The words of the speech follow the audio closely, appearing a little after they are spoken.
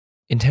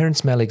In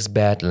Terrence Malicks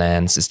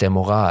Badlands ist der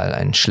Moral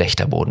ein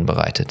schlechter Boden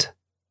bereitet.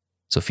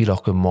 So viel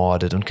auch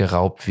gemordet und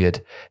geraubt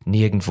wird,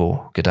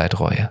 nirgendwo gedeiht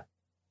Reue.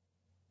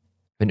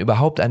 Wenn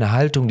überhaupt eine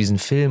Haltung diesen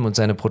Film und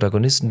seine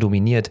Protagonisten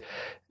dominiert,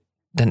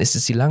 dann ist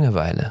es die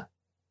Langeweile.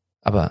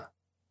 Aber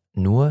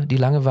nur die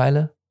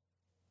Langeweile?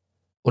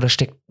 Oder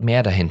steckt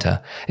mehr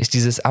dahinter? Ist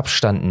dieses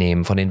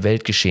Abstandnehmen von den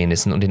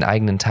Weltgeschehnissen und den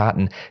eigenen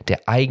Taten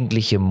der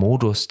eigentliche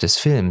Modus des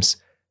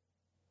Films?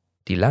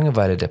 Die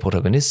Langeweile der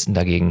Protagonisten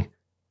dagegen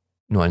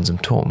nur ein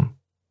Symptom.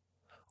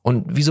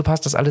 Und wieso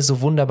passt das alles so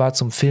wunderbar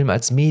zum Film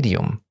als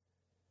Medium?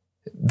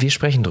 Wir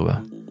sprechen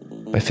drüber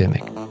bei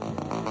Filmic.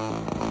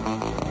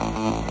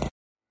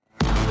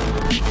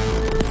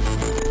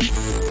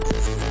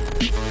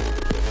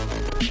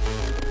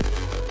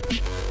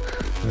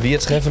 Wir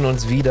treffen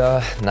uns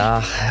wieder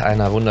nach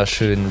einer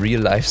wunderschönen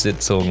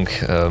Real-Life-Sitzung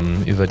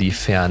über die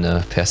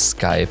Ferne per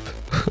Skype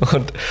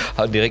und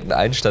haben direkt einen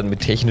Einstand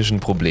mit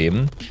technischen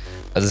Problemen.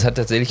 Also es hat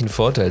tatsächlich einen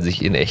Vorteil,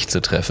 sich in echt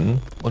zu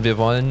treffen. Und wir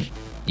wollen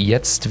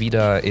jetzt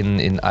wieder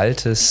in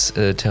altes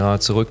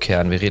Terrain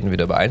zurückkehren. Wir reden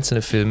wieder über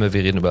einzelne Filme,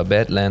 wir reden über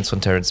Badlands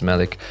von Terrence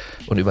Malick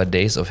und über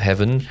Days of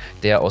Heaven,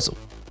 der aus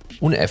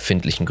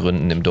unerfindlichen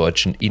Gründen im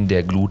Deutschen In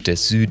der Glut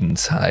des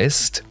Südens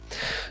heißt.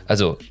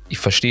 Also ich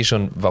verstehe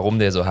schon, warum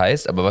der so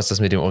heißt, aber was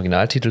das mit dem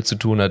Originaltitel zu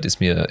tun hat, ist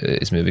mir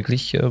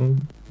wirklich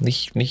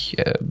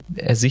nicht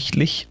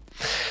ersichtlich.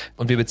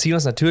 Und wir beziehen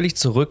uns natürlich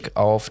zurück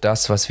auf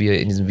das, was wir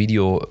in diesem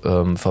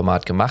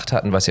Videoformat gemacht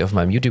hatten, was ihr auf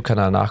meinem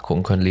YouTube-Kanal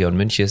nachgucken könnt, Leon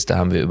Münches. Da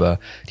haben wir über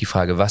die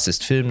Frage, was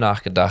ist Film,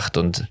 nachgedacht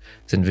und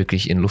sind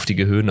wirklich in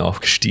luftige Höhen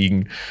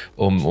aufgestiegen,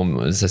 um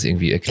uns das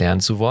irgendwie erklären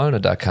zu wollen.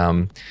 Und da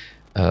kam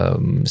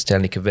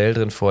Stanley Cavell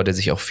drin vor, der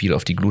sich auch viel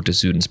auf die Glut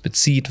des Südens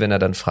bezieht, wenn er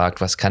dann fragt,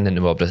 was kann denn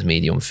überhaupt das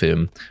Medium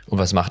filmen und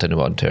was macht denn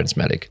überhaupt Terrence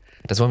Malick?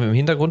 Das wollen wir im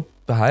Hintergrund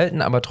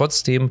behalten, aber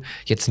trotzdem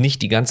jetzt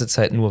nicht die ganze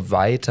Zeit nur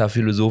weiter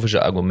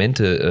philosophische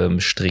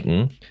Argumente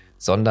stricken,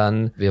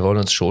 sondern wir wollen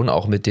uns schon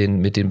auch mit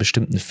den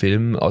bestimmten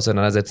Filmen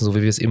auseinandersetzen, so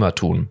wie wir es immer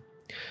tun.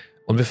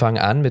 Und wir fangen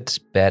an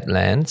mit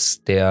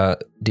Badlands, der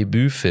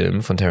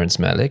Debütfilm von Terrence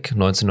Malick,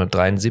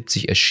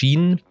 1973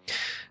 erschienen.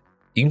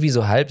 Irgendwie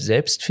so halb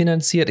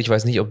selbstfinanziert. Ich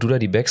weiß nicht, ob du da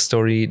die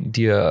Backstory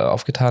dir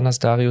aufgetan hast,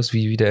 Darius,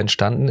 wie der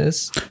entstanden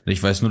ist.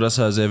 Ich weiß nur, dass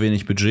er sehr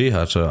wenig Budget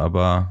hatte,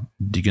 aber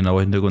die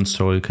genaue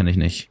Hintergrundstory kenne ich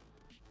nicht.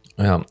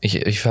 Ja,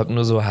 ich habe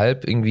nur so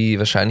halb irgendwie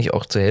wahrscheinlich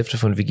auch zur Hälfte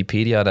von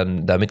Wikipedia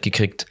dann da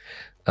mitgekriegt,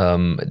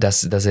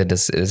 dass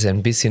er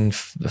ein bisschen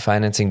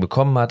Financing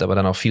bekommen hat, aber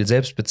dann auch viel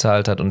selbst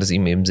bezahlt hat und es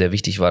ihm eben sehr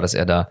wichtig war, dass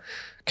er da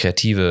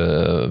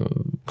kreative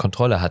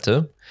Kontrolle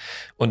hatte.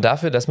 Und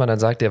dafür, dass man dann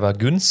sagt, der war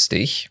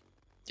günstig,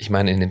 ich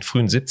meine, in den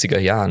frühen 70er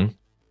Jahren,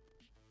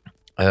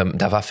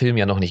 da war Film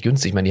ja noch nicht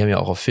günstig. Ich meine, die haben ja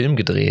auch auf Film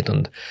gedreht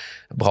und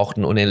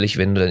brauchten unendlich,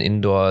 wenn du dann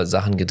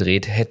Indoor-Sachen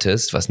gedreht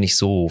hättest, was nicht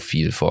so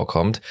viel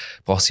vorkommt,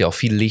 brauchst du ja auch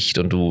viel Licht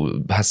und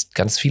du hast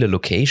ganz viele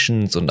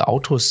Locations und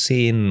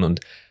Autoszenen und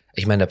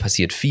ich meine, da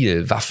passiert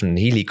viel. Waffen,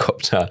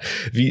 Helikopter.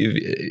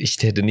 Ich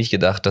hätte nicht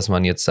gedacht, dass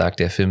man jetzt sagt,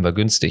 der Film war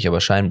günstig,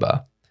 aber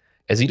scheinbar.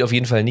 Er sieht auf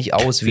jeden Fall nicht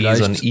aus wie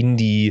so ein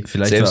Indie,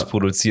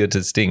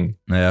 selbstproduziertes Ding.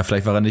 Naja,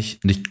 vielleicht war er nicht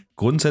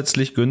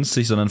grundsätzlich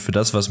günstig, sondern für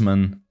das, was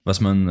man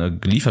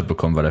geliefert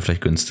bekommt, war er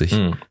vielleicht günstig.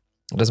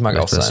 Das mag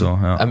vielleicht auch sein. So,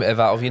 ja. Er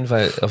war auf jeden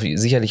Fall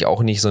sicherlich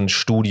auch nicht so ein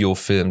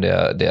Studiofilm,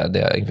 der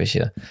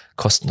irgendwelche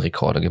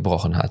Kostenrekorde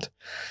gebrochen hat.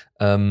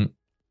 Und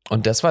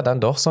das war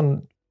dann doch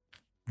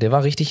der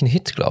war richtig ein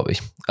Hit, glaube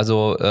ich.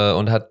 Also,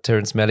 und hat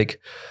Terrence Malick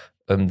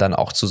dann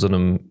auch zu so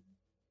einem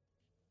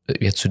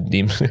jetzt in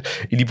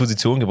die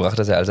Position gebracht,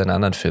 dass er all seine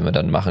anderen Filme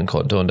dann machen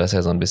konnte und dass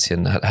er so ein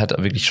bisschen, hat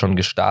wirklich schon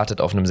gestartet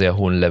auf einem sehr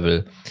hohen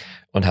Level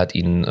und hat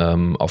ihn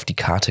auf die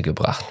Karte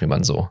gebracht, wie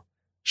man so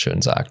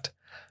schön sagt.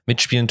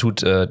 Mitspielen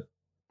tut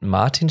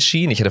Martin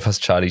Sheen, ich hätte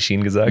fast Charlie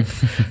Sheen gesagt,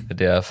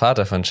 der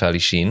Vater von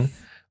Charlie Sheen,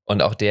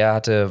 und auch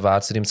der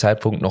war zu dem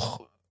Zeitpunkt noch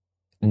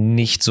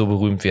nicht so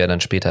berühmt, wie er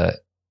dann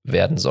später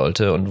werden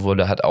sollte und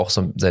hat auch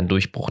so seinen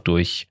Durchbruch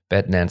durch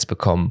Badlands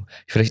bekommen.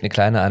 Vielleicht eine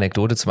kleine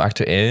Anekdote zum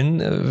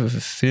aktuellen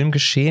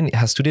Filmgeschehen.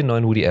 Hast du den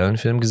neuen Woody Allen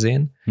Film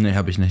gesehen? Nee,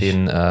 habe ich nicht.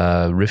 Den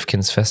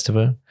Rifkin's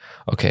Festival?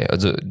 Okay,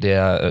 also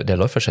der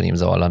läuft wahrscheinlich im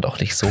Sauerland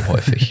auch nicht so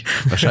häufig.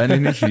 Wahrscheinlich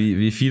nicht,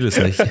 wie vieles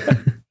nicht.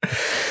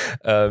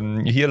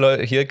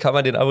 Hier kann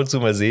man den ab und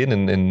zu mal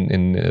sehen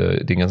in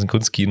den ganzen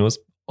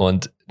Kunstkinos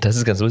und das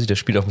ist ganz lustig, der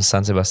spielt auf dem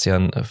San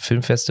Sebastian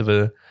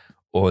Filmfestival.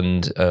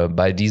 Und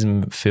bei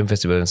diesem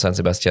Filmfestival in San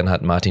Sebastian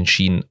hat Martin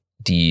Sheen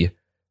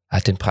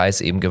hat den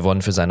Preis eben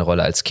gewonnen für seine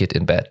Rolle als Kid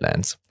in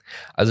Badlands.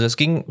 Also das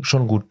ging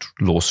schon gut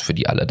los für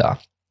die alle da.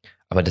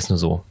 Aber das nur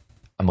so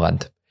am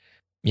Rand.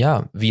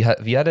 Ja, wie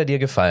hat er dir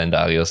gefallen,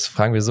 Darius?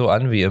 Fragen wir so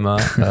an, wie immer.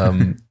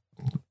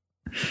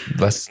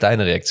 Was ist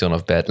deine Reaktion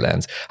auf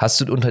Badlands?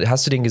 Hast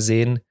du den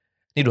gesehen?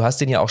 Nee, du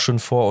hast den ja auch schon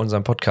vor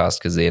unserem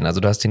Podcast gesehen. Also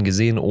du hast den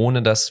gesehen,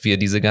 ohne dass wir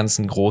diese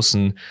ganzen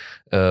großen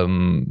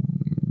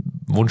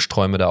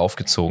Wunschträume da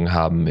aufgezogen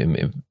haben,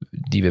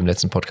 die wir im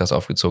letzten Podcast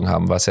aufgezogen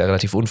haben, war es ja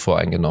relativ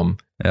unvoreingenommen.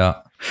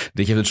 Ja,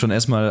 ich habe jetzt schon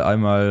erstmal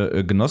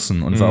einmal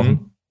genossen und war auch,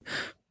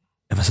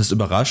 was heißt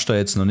überrascht da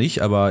jetzt noch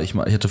nicht, aber ich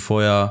hatte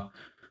vorher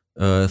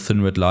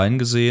Thin Red Line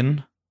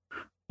gesehen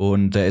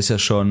Und der ist ja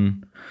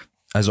schon,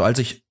 also als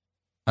ich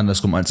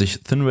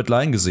Thin Red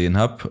Line gesehen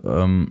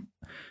habe,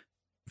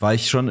 war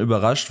ich schon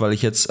überrascht, weil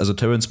ich jetzt, also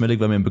Terrence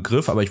Malick war mir ein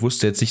Begriff, aber ich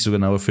wusste jetzt nicht so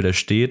genau, wofür der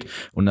steht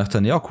und dachte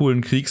dann, ja, cool,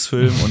 ein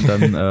Kriegsfilm und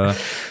dann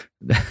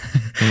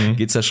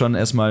geht's ja schon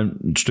erstmal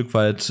ein Stück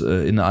weit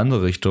in eine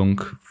andere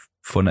Richtung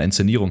von der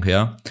Inszenierung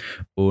her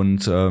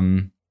und da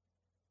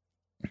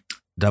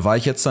war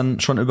ich jetzt dann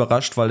schon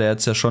überrascht, weil er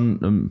jetzt ja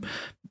schon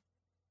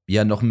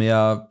noch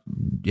mehr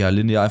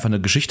linear einfach eine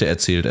Geschichte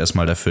erzählt,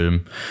 erstmal der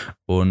Film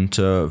und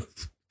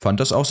fand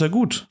das auch sehr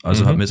gut.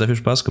 Also hat mir sehr viel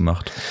Spaß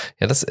gemacht.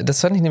 Ja,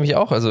 das fand ich nämlich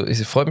auch. Also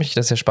ich freue mich,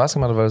 dass er Spaß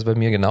gemacht hat, weil es bei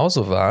mir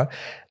genauso war.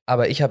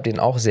 Aber ich habe den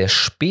auch sehr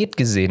spät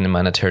gesehen in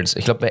meiner Terrence.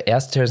 Ich glaube, der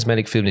erste Terrence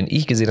Malick-Film, den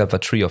ich gesehen habe,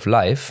 war Tree of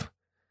Life.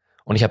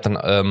 Und ich habe dann,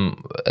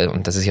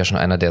 und das ist ja schon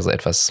einer, der so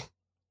etwas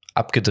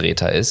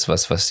abgedrehter ist,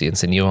 was die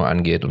Inszenierung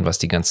angeht und was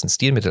die ganzen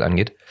Stilmittel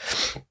angeht.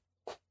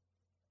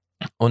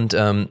 Und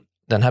dann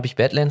habe ich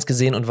Badlands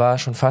gesehen und war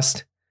schon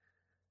fast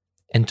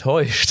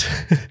enttäuscht,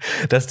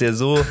 dass der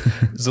so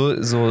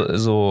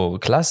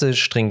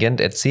klassisch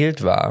stringent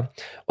erzählt war.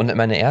 Und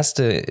meine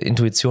erste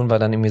Intuition war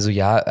dann irgendwie so,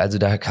 ja, also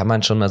da kann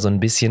man schon mal so ein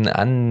bisschen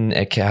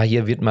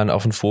hier wird man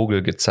auf einen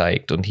Vogel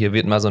gezeigt und hier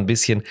wird mal so ein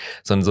bisschen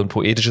so ein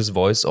poetisches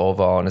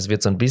Voice-Over und es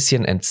wird so ein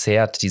bisschen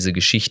entzerrt, diese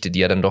Geschichte, die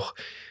ja dann doch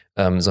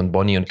so ein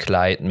Bonnie und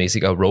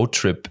Clyde-mäßiger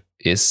Roadtrip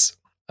ist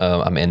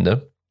am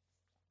Ende.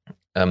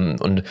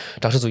 Und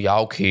dachte so, ja,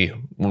 okay,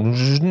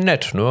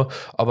 nett, ne?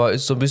 Aber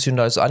ist so ein bisschen,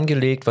 da ist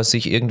angelegt, was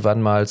sich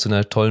irgendwann mal zu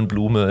einer tollen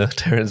Blume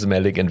Terrence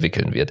Malick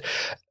entwickeln wird.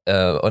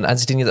 Und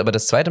als ich den jetzt aber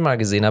das zweite Mal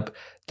gesehen habe,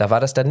 da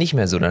war das dann nicht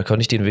mehr so. Da konnte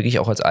ich den wirklich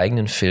auch als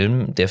eigenen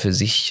Film, der für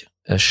sich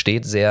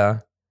steht,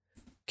 sehr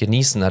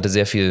genießen, hatte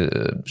sehr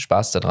viel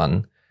Spaß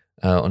daran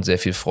und sehr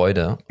viel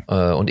Freude.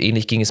 Und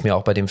ähnlich ging es mir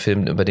auch bei dem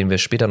Film, über den wir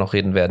später noch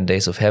reden werden,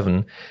 Days of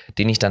Heaven,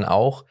 den ich dann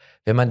auch,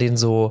 wenn man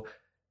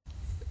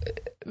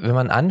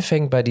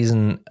anfängt bei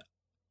diesen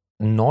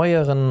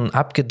neueren,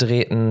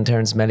 abgedrehten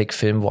Terrence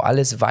Malick-Filmen, wo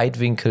alles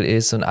Weitwinkel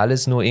ist und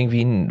alles nur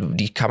irgendwie,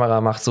 die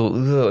Kamera macht so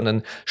und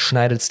dann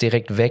schneidet es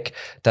direkt weg,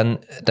 dann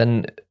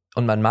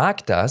und man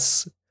mag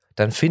das,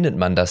 dann findet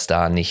man das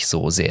da nicht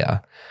so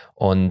sehr.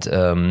 Und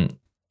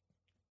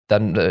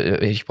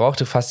ich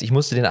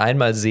musste den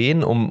einmal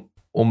sehen,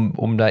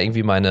 um da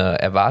irgendwie meine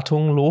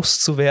Erwartungen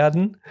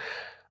loszuwerden.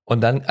 Und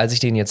dann, als ich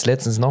den jetzt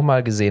letztens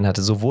nochmal gesehen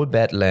hatte, sowohl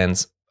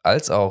Badlands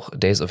als auch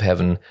Days of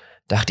Heaven,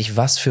 dachte ich,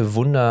 was für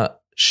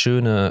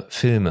wunderschöne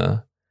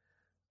Filme,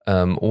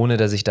 ohne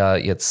dass ich da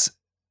jetzt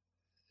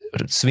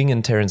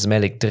zwingend Terrence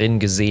Malick drin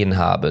gesehen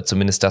habe.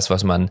 Zumindest das,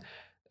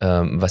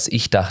 was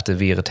ich dachte,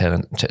 wäre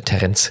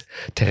Terrence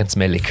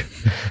Malick.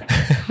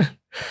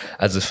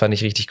 Also das fand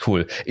ich richtig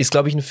cool. Ist,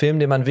 glaube ich, ein Film,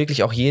 den man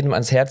wirklich auch jedem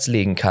ans Herz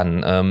legen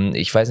kann.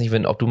 Ich weiß nicht,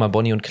 ob du mal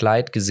Bonnie und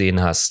Clyde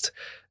gesehen hast.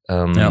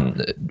 Ja.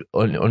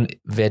 Und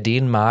wer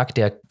den mag,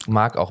 der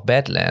mag auch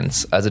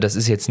Badlands. Also das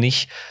ist jetzt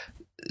nicht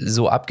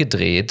so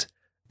abgedreht,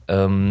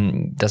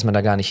 dass man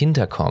da gar nicht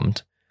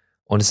hinterkommt.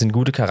 Und es sind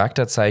gute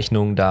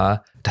Charakterzeichnungen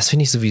da. Das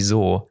finde ich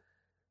sowieso.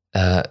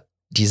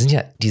 Die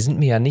sind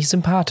mir ja nicht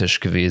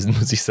sympathisch gewesen,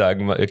 muss ich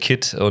sagen.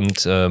 Kit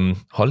und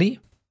Holly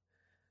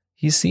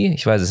hieß sie?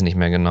 Ich weiß es nicht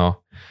mehr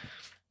genau.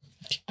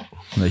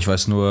 Ich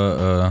weiß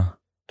nur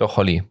doch,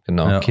 Holly,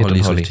 genau. Ja, Kit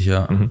Holly und Holly. Ist richtig,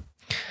 ja. Mhm.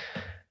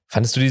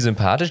 Fandest du die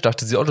sympathisch?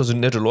 Dachte sie, das sind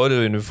nette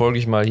Leute, denen folge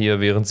ich mal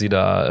hier, während sie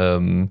da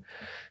um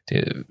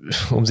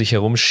sich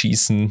herum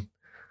schießen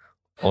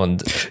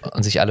und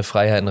sich alle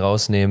Freiheiten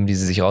rausnehmen, die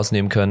sie sich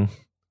rausnehmen können?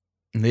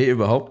 Nee,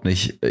 überhaupt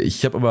nicht. Ich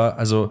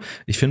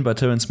finde bei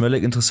Terrence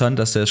Malick interessant,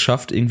 dass der es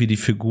schafft, irgendwie die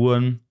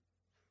Figuren,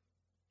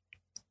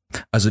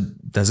 also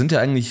da sind ja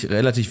eigentlich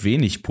relativ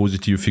wenig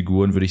positive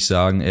Figuren, würde ich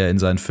sagen, eher in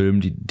seinen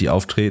Filmen, die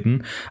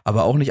auftreten,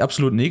 aber auch nicht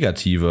absolut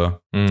negative.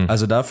 Mhm.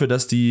 Also dafür,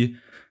 dass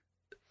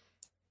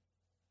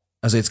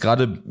also jetzt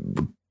gerade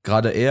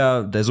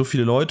er, der so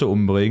viele Leute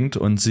umbringt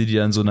und sie die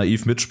dann so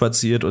naiv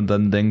mitspaziert und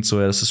dann denkt so,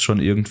 ja, das ist schon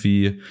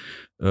irgendwie,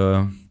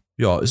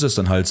 ist es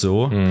dann halt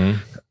so.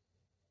 Mhm.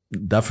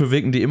 Dafür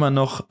wirken die immer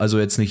noch, also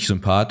jetzt nicht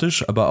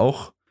sympathisch, aber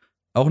auch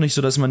nicht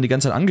so, dass man die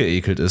ganze Zeit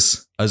angeekelt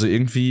ist. Also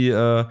irgendwie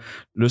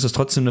löst das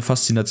trotzdem eine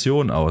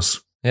Faszination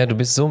aus. Ja, du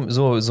bist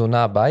so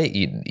nah bei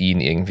ihm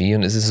irgendwie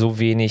und es ist so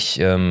wenig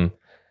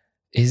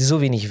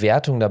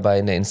Wertung dabei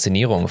in der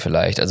Inszenierung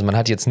vielleicht. Also man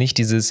hat jetzt nicht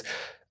dieses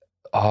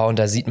und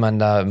da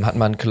hat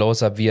man ein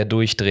Close-Up, wie er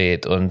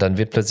durchdreht und dann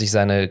wird plötzlich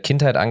seine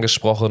Kindheit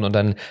angesprochen und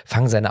dann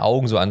fangen seine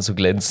Augen so an zu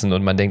glänzen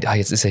und man denkt,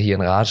 jetzt ist er hier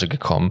in Rage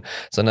gekommen.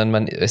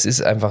 Sondern es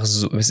ist einfach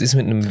so, es ist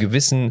mit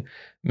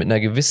einer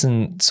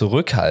gewissen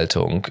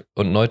Zurückhaltung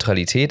und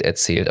Neutralität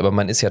erzählt, aber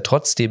man ist ja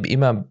trotzdem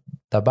immer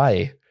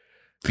dabei,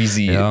 wie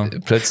sie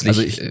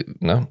plötzlich,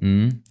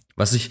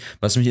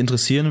 Was mich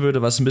interessieren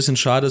würde, was ein bisschen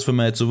schade ist, wenn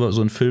man jetzt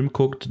so einen Film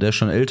guckt, der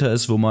schon älter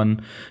ist, wo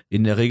man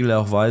in der Regel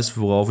auch weiß,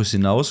 worauf es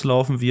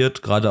hinauslaufen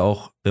wird, gerade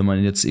auch, wenn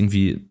man jetzt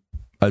irgendwie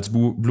als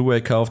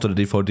Blu-ray kauft oder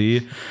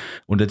DVD.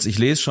 Und jetzt, ich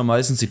lese schon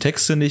meistens die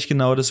Texte nicht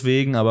genau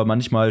deswegen, aber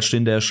manchmal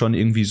stehen da ja schon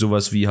irgendwie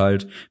sowas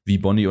wie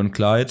Bonnie und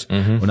Clyde.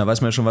 Und da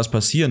weiß man ja schon, was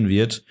passieren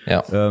wird.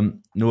 Ja.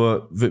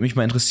 Nur würde mich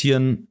mal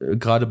interessieren,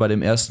 gerade bei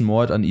dem ersten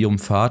Mord an ihrem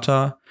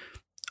Vater,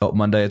 ob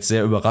man da jetzt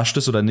sehr überrascht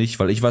ist oder nicht,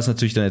 weil ich weiß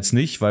natürlich dann jetzt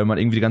nicht, weil man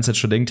irgendwie die ganze Zeit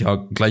schon denkt, ja,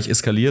 gleich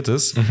eskaliert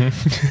es.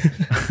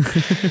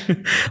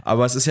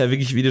 Aber es ist ja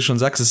wirklich, wie du schon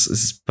sagst,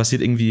 es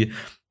passiert irgendwie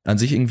an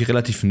sich irgendwie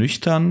relativ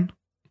nüchtern.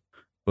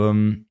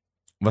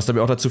 Was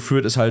dabei auch dazu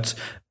führt, ist halt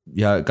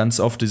ja ganz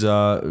oft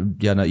dieser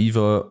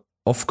naive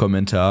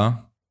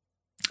Off-Kommentar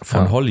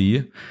von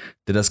Holly,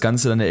 der das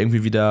Ganze dann ja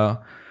irgendwie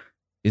wieder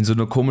in so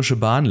eine komische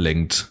Bahn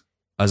lenkt.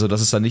 Also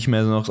das ist dann nicht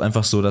mehr noch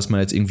einfach so, dass man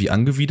jetzt irgendwie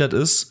angewidert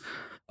ist.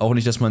 Auch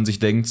nicht, dass man sich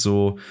denkt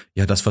so,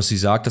 ja, das, was sie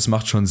sagt, das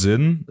macht schon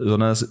Sinn,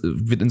 sondern es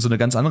wird in so eine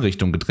ganz andere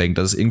Richtung gedrängt,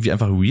 dass es irgendwie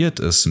einfach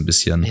weird ist ein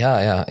bisschen.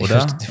 Ja, ich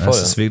oder? verstehe voll.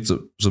 Es wirkt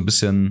so ein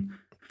bisschen,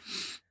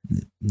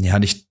 ja,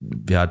 nicht,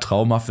 ja,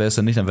 traumhaft wäre es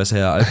ja nicht, dann wäre es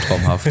ja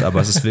albtraumhaft,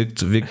 aber es wirkt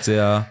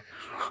sehr,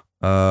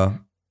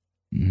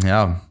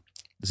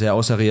 sehr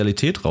aus der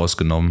Realität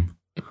rausgenommen.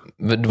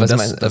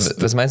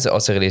 Was meinst du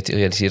aus der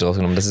Realität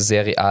rausgenommen? Dass es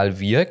sehr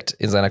real wirkt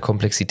in seiner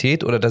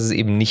Komplexität oder dass es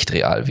eben nicht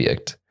real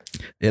wirkt?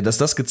 Ja, dass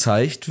was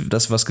gezeigt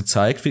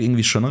wird,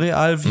 irgendwie schon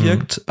real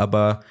wirkt,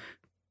 aber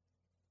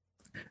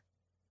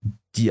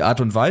die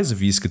Art und Weise,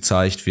 wie es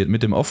gezeigt wird,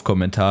 mit dem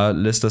Off-Kommentar,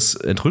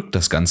 entrückt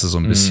das Ganze so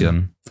ein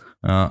bisschen.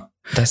 Ja.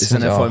 Das ist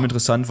dann ja vor allem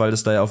interessant, weil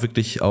das da ja auch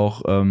wirklich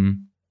auch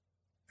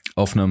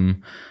auf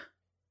einem,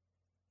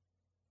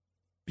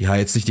 ja,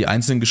 jetzt nicht die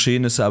einzelnen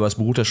Geschehnisse, aber es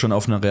beruht ja schon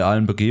auf einer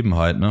realen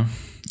Begebenheit, ne?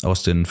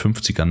 Aus den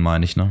 50ern,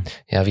 meine ich, ne?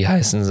 Ja, wie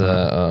heißen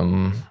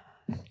sie?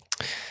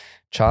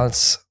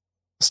 Charles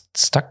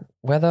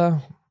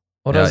Starkweather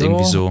oder so? Ja,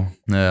 irgendwie so.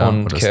 Ja,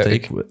 und oder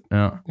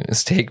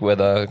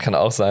Starkweather kann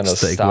auch sein, oder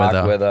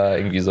Starkweather,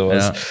 irgendwie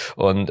sowas.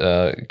 Ja. Und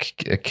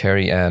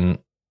Carol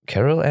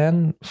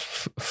Ann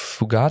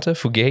Fugate?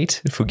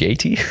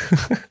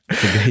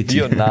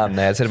 Die und Namen,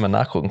 naja, jetzt hätte man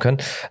nachgucken können.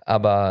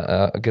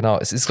 Aber genau,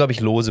 es ist, glaube ich,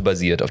 lose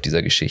basiert auf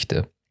dieser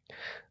Geschichte,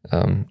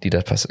 die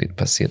da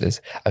passiert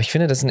ist. Aber ich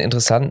finde das einen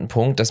interessanten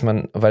Punkt, dass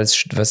man, weil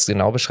es was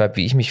genau beschreibt,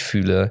 wie ich mich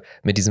fühle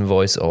mit diesem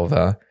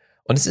Voice-Over.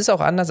 Und es ist auch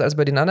anders als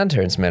bei den anderen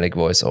Terrence Malick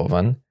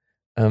Voice-Overn.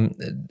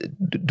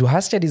 Du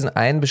hast ja diesen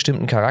einen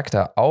bestimmten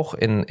Charakter, auch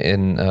in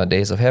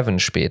Days of Heaven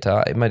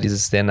später, immer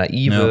dieses sehr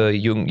naive,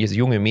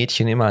 junge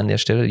Mädchen, immer an der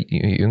Stelle,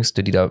 die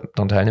Jüngste, die da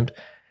dran teilnimmt,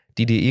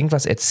 die dir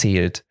irgendwas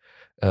erzählt.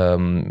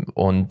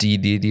 Und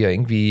die ja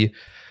irgendwie,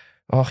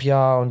 ach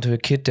ja, und der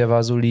Kid, der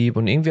war so lieb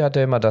und irgendwie hat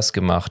er immer das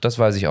gemacht, das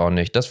weiß ich auch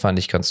nicht, das fand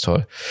ich ganz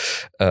toll.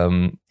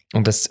 Und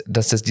dass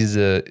das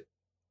diese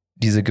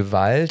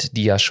Gewalt,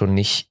 die ja schon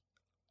nicht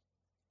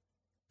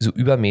so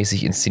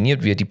übermäßig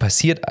inszeniert wird, die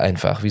passiert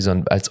einfach, wie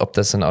als ob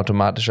das ein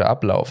automatischer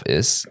Ablauf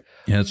ist.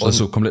 Ja, dass das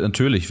so komplett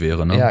natürlich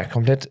wäre, ne? Ja,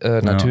 komplett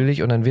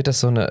natürlich und dann wird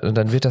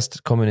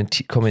das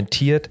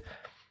kommentiert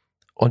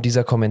und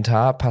dieser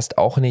Kommentar passt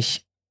auch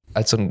nicht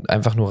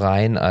einfach nur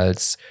rein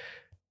als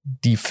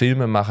die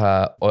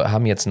Filmemacher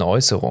haben jetzt eine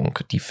Äußerung,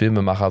 die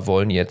Filmemacher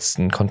wollen jetzt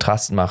einen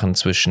Kontrast machen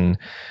zwischen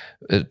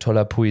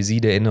toller Poesie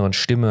der inneren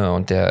Stimme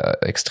und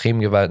der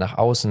extremen Gewalt nach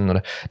außen,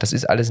 oder das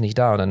ist alles nicht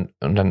da und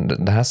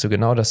dann hast du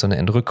genau das, so eine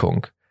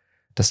Entrückung,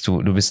 dass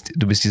du bist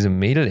diesem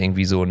Mädel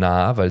irgendwie so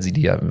nah, weil sie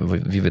dir,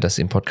 wie wir das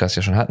im Podcast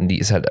ja schon hatten, die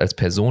ist halt als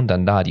Person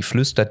dann da, die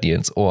flüstert dir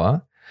ins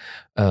Ohr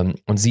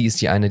und sie ist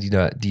die eine,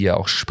 die ja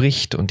auch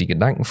spricht und die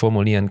Gedanken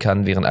formulieren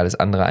kann, während alles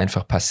andere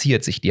einfach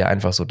passiert, sich dir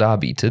einfach so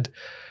darbietet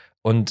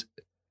und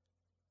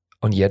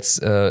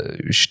jetzt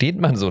steht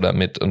man so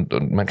damit und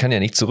man kann ja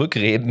nicht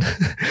zurückreden.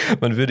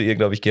 Man würde ihr,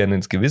 glaube ich, gerne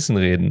ins Gewissen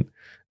reden.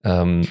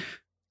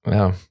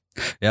 Ja.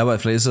 Ja, aber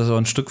vielleicht ist das auch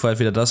ein Stück weit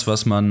wieder das,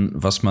 was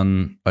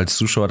man als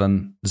Zuschauer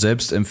dann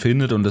selbst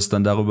empfindet und es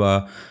dann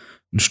darüber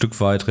ein Stück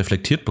weit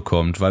reflektiert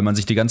bekommt, weil man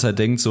sich die ganze Zeit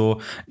denkt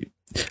so,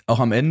 auch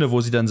am Ende,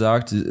 wo sie dann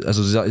sagt,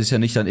 also sie ist ja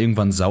nicht dann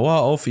irgendwann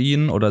sauer auf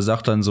ihn oder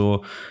sagt dann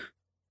so,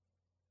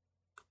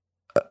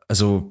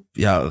 also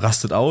ja,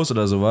 rastet aus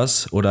oder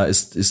sowas oder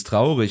ist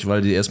traurig,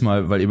 weil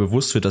ihr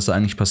bewusst wird, dass da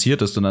eigentlich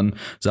passiert ist und dann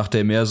sagt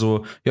er mehr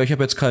so, ja, ich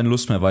habe jetzt keine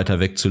Lust mehr weiter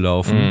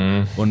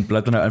wegzulaufen und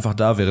bleibt dann halt einfach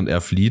da, während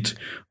er flieht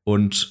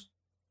und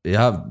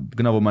ja,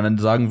 genau, wo man dann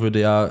sagen würde,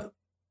 ja,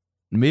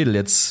 Mädel,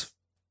 jetzt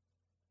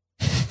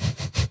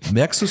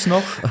merkst du es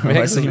noch?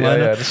 Weißt du, ich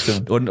meine? Ja, das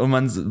stimmt. Und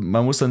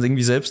man muss dann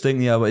irgendwie selbst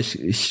denken, ja, aber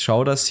ich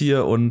schaue das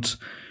hier und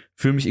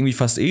fühle mich irgendwie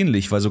fast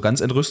ähnlich, weil so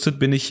ganz entrüstet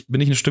bin ich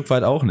ein Stück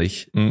weit auch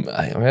nicht.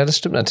 Ja, das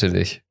stimmt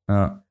natürlich.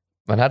 Ja.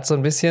 Man hat so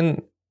ein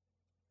bisschen,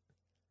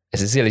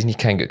 es ist sicherlich nicht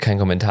kein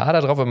Kommentar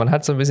darauf, aber man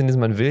hat so ein bisschen,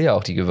 man will ja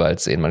auch die Gewalt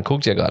sehen. Man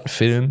guckt ja gerade einen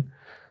Film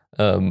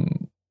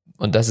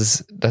und das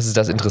ist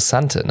das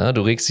Interessante, ne?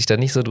 Du regst dich da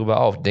nicht so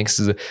drüber auf.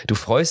 Du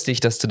freust dich,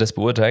 dass du das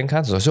beurteilen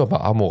kannst. Das ist ja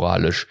aber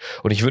amoralisch.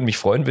 Und ich würde mich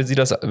freuen,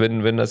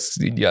 wenn das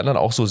die anderen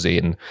auch so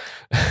sehen.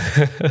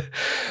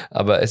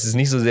 Aber es ist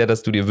nicht so sehr,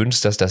 dass du dir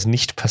wünschst, dass das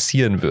nicht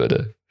passieren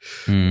würde.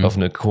 Auf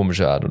eine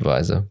komische Art und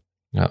Weise.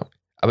 Ja.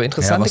 Aber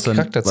interessante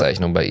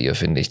Charakterzeichnung bei ihr,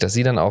 finde ich. Dass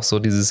sie dann auch so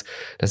dass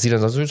sie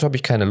dann sagt, jetzt habe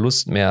ich keine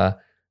Lust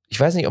mehr, ich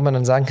weiß nicht, ob man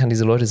dann sagen kann,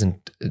 diese Leute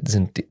sind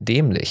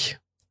dämlich.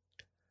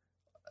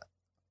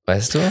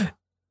 Weißt du?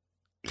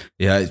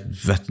 Ja,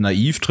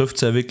 naiv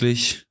trifft's ja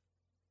wirklich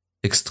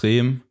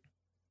extrem.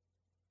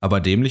 Aber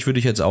dämlich würde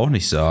ich jetzt auch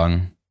nicht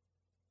sagen.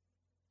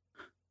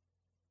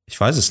 Ich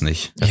weiß es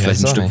nicht. Ja,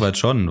 vielleicht ein Stück weit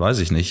schon, weiß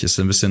ich nicht. Ist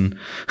ein bisschen.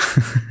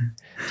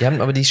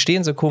 Die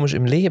stehen so komisch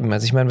im Leben.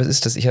 Also ich meine, was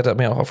ist das? Ich hatte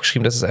mir auch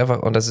aufgeschrieben, das ist einfach,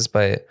 und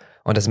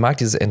das mag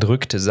dieses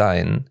Entrückte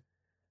sein.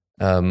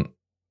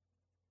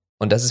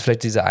 Und das ist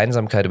vielleicht diese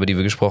Einsamkeit, über die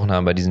wir gesprochen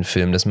haben bei diesen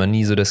Filmen, dass man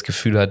nie so das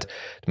Gefühl hat,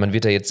 man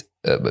wird da jetzt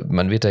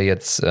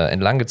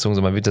entlanggezogen,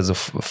 sondern man wird da so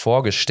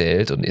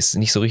vorgestellt und ist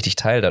nicht so richtig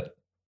Teil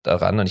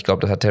daran. Und ich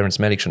glaube, das hat Terrence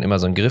Malick schon immer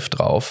so einen Griff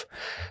drauf.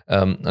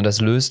 Und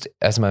das löst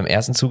erstmal im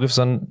ersten Zugriff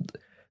so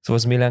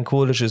was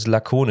Melancholisches,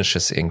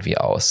 Lakonisches irgendwie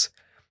aus.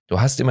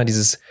 Du hast immer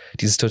dieses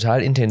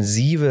total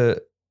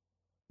intensive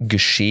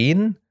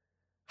Geschehen,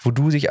 wo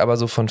du dich aber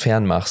so von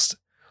fern machst.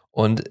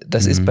 Und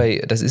das ist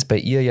bei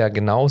ihr ja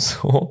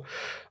genauso.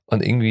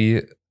 Und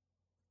irgendwie,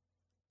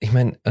 ich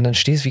meine, und dann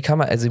wie kann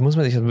man, also muss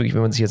man sich dann wirklich,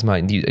 wenn man sich jetzt mal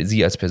in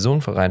sie als Person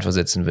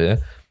reinversetzen will,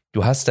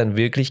 du hast dann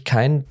wirklich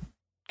keine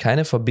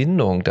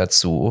Verbindung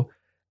dazu,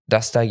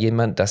 dass da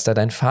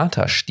dein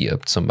Vater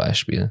stirbt zum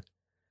Beispiel.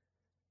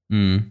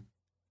 Mhm.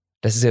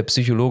 Das ist ja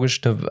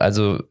psychologisch,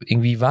 also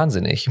irgendwie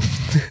wahnsinnig.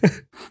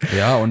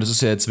 Ja, und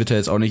wird ja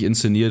jetzt auch nicht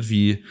inszeniert,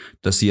 wie,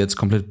 dass sie jetzt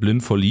komplett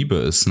blind vor Liebe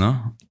ist,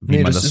 ne?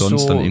 Wie man das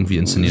sonst dann irgendwie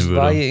inszenieren würde.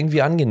 Es war ihr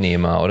irgendwie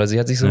angenehmer oder sie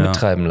hat sich so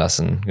mittreiben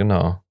lassen,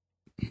 genau.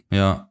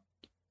 Ja.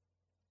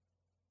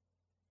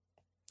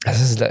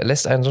 Also es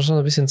lässt einen schon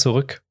ein bisschen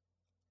zurück,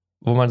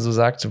 wo man so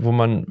sagt, wo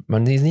man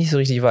nicht so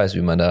richtig weiß,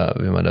 wie man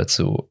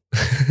dazu.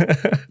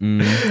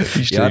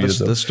 Ja,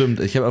 das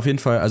stimmt. Ich habe auf jeden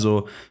Fall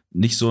also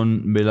nicht so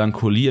ein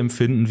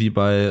Melancholie-Empfinden wie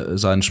bei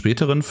seinen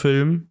späteren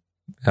Filmen.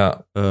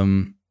 Ja.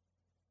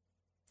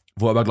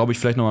 Wo aber, glaube ich,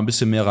 vielleicht noch mal ein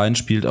bisschen mehr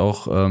reinspielt,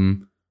 auch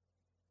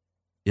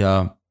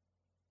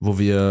wo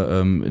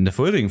wir in der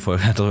vorherigen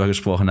Folge darüber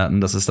gesprochen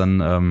hatten, dass es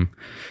dann ein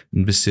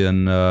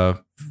bisschen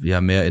mehr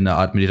in eine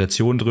Art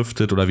Meditation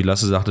driftet oder wie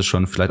Lasse sagte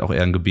schon, vielleicht auch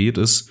eher ein Gebet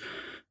ist,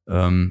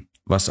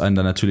 was einen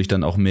dann natürlich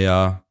dann auch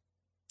mehr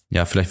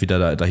vielleicht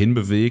wieder dahin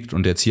bewegt.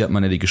 Und jetzt hier hat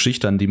man ja die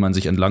Geschichte, an die man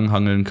sich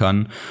entlanghangeln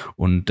kann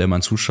und der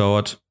man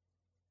zuschaut.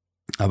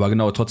 Aber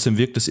genau, trotzdem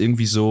wirkt es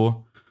irgendwie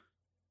so,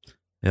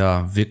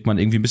 wirkt man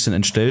irgendwie ein bisschen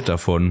entstellt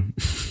davon.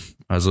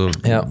 Also,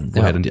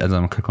 woher dann die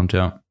Einsamkeit kommt,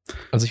 ja.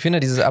 Also ich finde,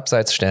 dieses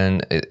Abseitsstellen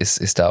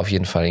ist da auf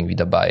jeden Fall irgendwie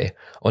dabei.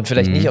 Und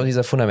vielleicht nicht auf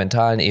dieser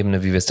fundamentalen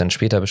Ebene, wie wir es dann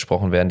später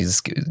besprochen werden,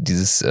 dieses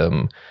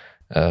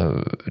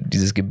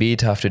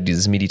Gebethafte,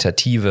 dieses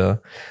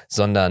Meditative,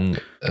 sondern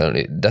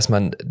dass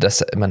man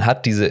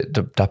hat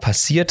da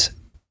passiert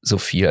so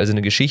viel, also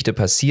eine Geschichte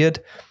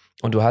passiert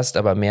und du hast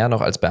aber mehr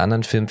noch als bei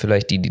anderen Filmen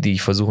vielleicht, die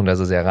versuchen da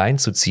so sehr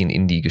reinzuziehen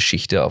in die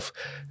Geschichte auf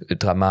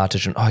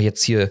dramatisch und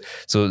jetzt hier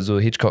so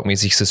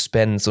Hitchcock-mäßig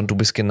Suspense und du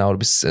bist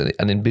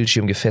an den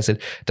Bildschirm gefesselt,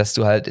 dass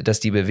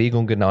die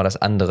Bewegung genau das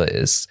andere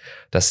ist,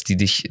 dass die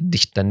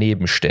dich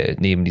daneben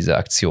stellt, neben dieser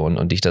Aktion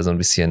und dich da so ein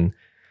bisschen.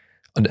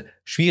 Und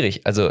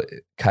schwierig, also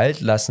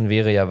kalt lassen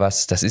wäre ja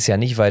das ist ja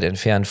nicht weit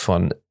entfernt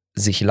von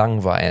sich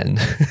langweilen.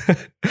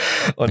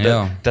 Und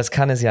das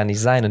kann es ja nicht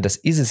sein und das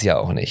ist es ja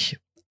auch nicht.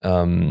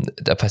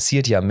 Da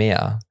passiert ja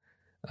mehr.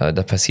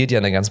 Da passiert ja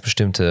eine ganz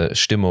bestimmte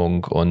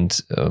Stimmung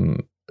und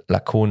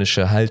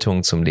lakonische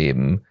Haltung zum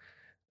Leben,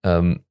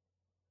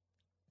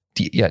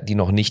 die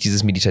noch nicht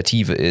dieses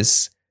Meditative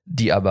ist,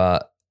 die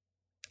aber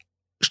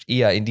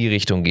eher in die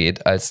Richtung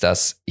geht, als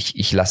dass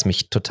ich lasse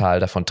mich total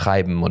davon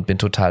treiben und bin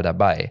total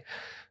dabei.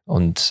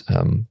 Und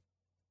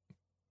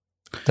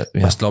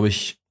was, glaube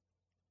ich,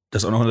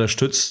 das auch noch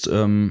unterstützt,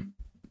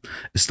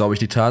 ist, glaube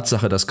ich, die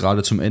Tatsache, dass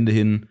gerade zum Ende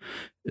hin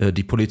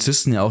die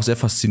Polizisten ja auch sehr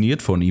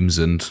fasziniert von ihm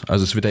sind.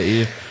 Also es wird ja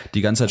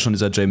die ganze Zeit schon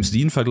dieser James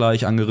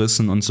Dean-Vergleich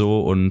angerissen und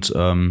so und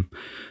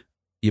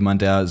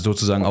jemand, der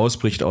sozusagen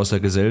ausbricht aus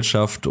der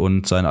Gesellschaft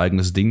und sein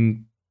eigenes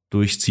Ding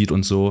durchzieht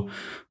und so.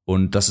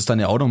 Und das ist dann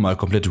ja auch nochmal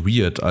komplett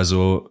weird.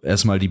 Also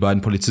erstmal die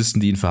beiden Polizisten,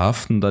 die ihn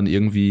verhaften, dann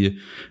irgendwie,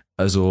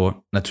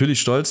 also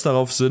natürlich stolz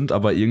darauf sind,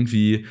 aber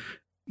irgendwie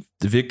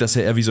wirkt das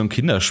ja eher wie so ein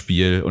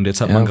Kinderspiel. Und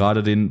jetzt hat man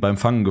gerade den beim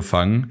Fangen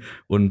gefangen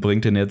und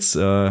bringt den jetzt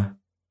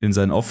in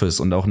sein Office.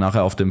 Und auch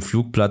nachher auf dem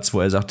Flugplatz,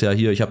 wo er sagt, ja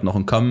hier, ich habe noch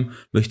einen Kamm,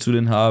 möchtest du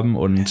den haben?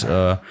 Und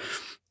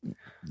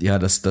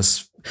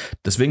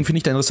deswegen finde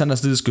ich da interessant,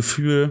 dass dieses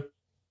Gefühl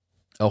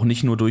auch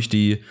nicht nur durch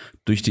die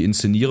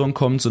Inszenierung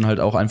kommt, sondern halt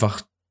auch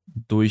einfach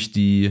durch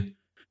die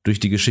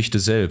Geschichte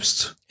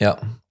selbst.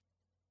 Ja,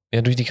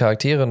 durch die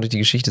Charaktere und durch die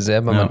Geschichte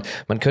selber. Ja.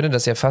 Man könnte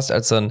das ja fast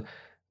als so ein,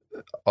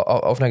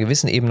 auf einer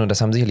gewissen Ebene, und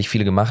das haben sicherlich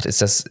viele gemacht,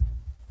 ist das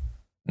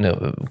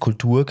eine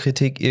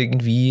Kulturkritik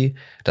irgendwie,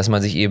 dass man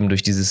sich eben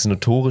durch dieses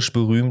notorisch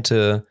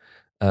berühmte,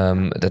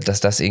 dass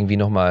das irgendwie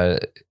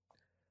nochmal,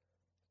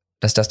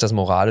 dass das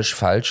moralisch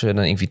Falsche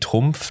dann irgendwie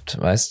trumpft,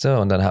 weißt du?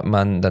 Und dann hat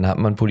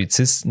man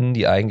Polizisten,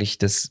 die eigentlich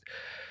das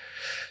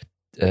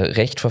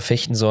Recht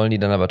verfechten sollen, die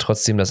dann aber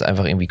trotzdem das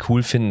einfach irgendwie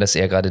cool finden, dass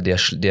er gerade der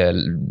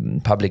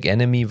Public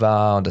Enemy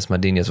war und dass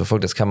man den jetzt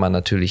verfolgt. Das kann man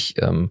natürlich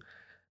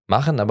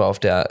machen, aber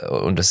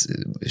und das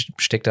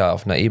steckt da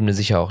auf einer Ebene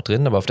sicher auch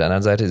drin, aber auf der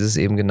anderen Seite ist es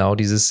eben genau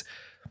dieses,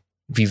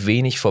 wie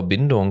wenig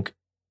Verbindung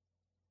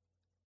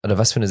oder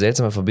was für eine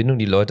seltsame Verbindung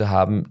die Leute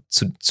haben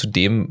zu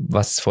dem,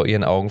 was vor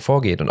ihren Augen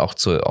vorgeht und auch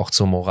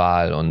zur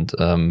Moral und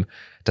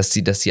dass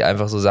die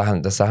einfach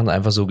dass Sachen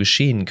einfach so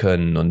geschehen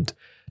können und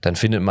dann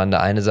findet man da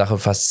eine Sache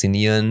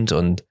faszinierend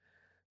und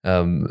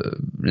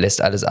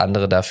lässt alles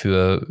andere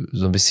dafür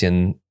so ein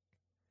bisschen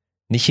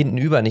nicht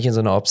hintenüber, nicht in so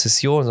einer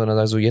Obsession, sondern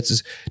sagt so,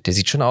 der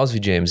sieht schon aus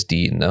wie James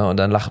Dean, ne? Und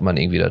dann lacht man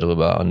irgendwie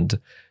darüber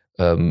und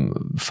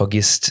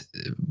vergisst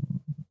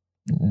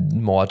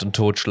Mord und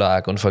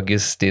Totschlag und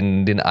vergisst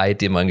den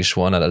Eid, den man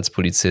geschworen hat als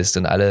Polizist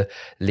und alle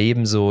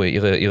leben so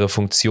ihre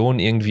Funktion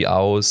irgendwie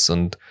aus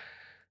und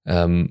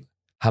haben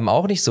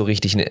auch nicht so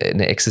richtig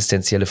eine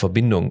existenzielle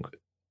Verbindung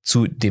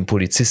zu dem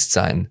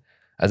Polizistsein.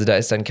 Also da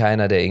ist dann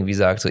keiner, der irgendwie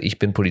sagt, so ich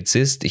bin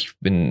Polizist, ich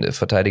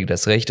verteidige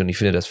das Recht und ich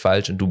finde das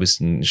falsch und du bist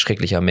ein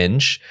schrecklicher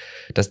Mensch.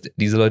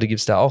 Diese Leute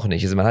gibt's da auch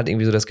nicht. Also man hat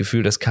irgendwie so das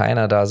Gefühl, dass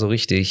keiner da so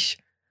richtig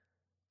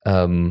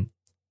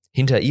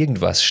hinter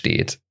irgendwas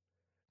steht.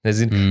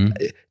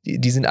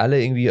 Die sind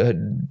alle irgendwie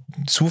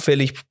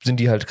zufällig sind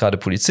die halt gerade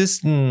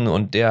Polizisten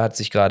und der hat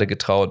sich gerade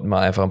getraut,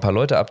 mal einfach ein paar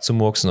Leute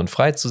abzumurksen und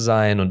frei zu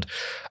sein und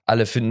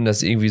alle finden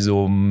das irgendwie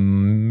so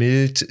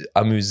mild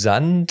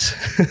amüsant,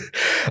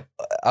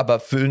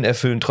 aber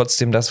erfüllen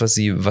trotzdem das, was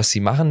sie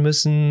machen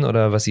müssen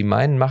oder was sie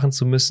meinen, machen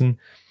zu müssen.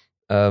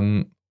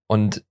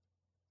 Und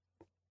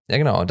ja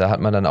genau, da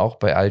hat man dann auch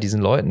bei all diesen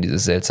Leuten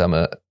dieses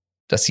seltsame,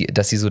 dass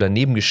sie so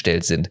daneben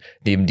gestellt sind,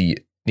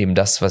 neben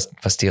das,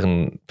 was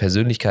deren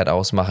Persönlichkeit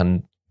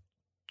ausmachen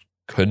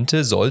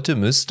könnte, sollte,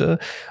 müsste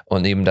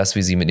und eben das,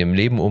 wie sie mit ihrem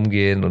Leben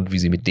umgehen und wie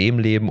sie mit dem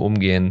Leben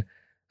umgehen.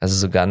 Also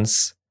so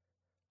ganz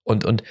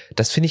und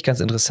das finde ich ganz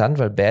interessant,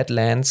 weil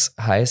Badlands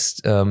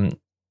heißt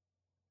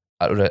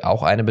oder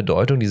auch eine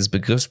Bedeutung dieses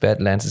Begriffs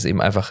Badlands ist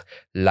eben einfach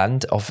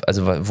Land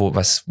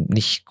was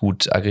nicht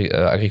gut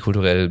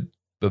agrikulturell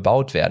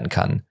bebaut werden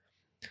kann.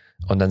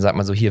 Und dann sagt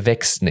man so, hier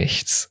wächst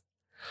nichts.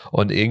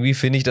 Und irgendwie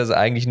finde ich das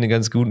eigentlich eine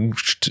ganz guten,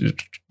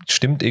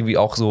 stimmt irgendwie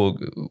auch so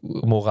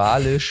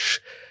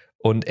moralisch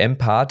und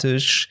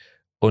empathisch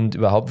und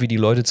überhaupt, wie die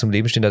Leute zum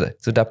Leben stehen.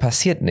 Da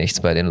passiert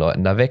nichts bei den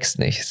Leuten, da wächst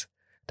nichts.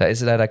 Da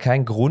ist leider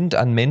kein Grund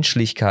an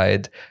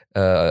Menschlichkeit,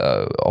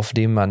 auf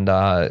dem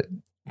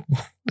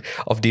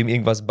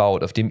irgendwas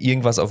baut, auf dem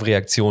irgendwas auf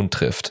Reaktion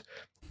trifft.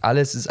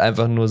 Alles ist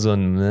einfach nur so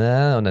ein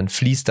und dann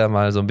fließt da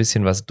mal so ein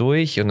bisschen was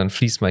durch und dann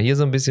fließt mal hier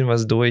so ein bisschen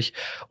was durch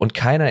und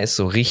keiner ist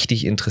so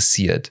richtig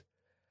interessiert.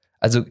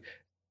 Also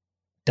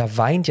da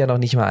weint ja noch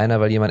nicht mal einer,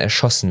 weil jemand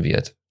erschossen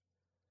wird.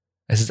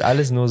 Es ist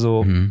alles nur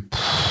so.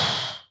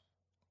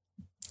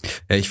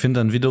 Ja, ich finde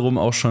dann wiederum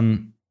auch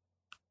schon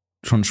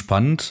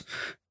spannend,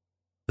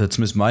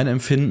 zumindest mein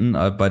Empfinden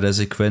bei der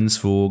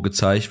Sequenz, wo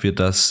gezeigt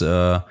wird, dass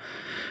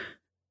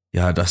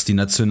die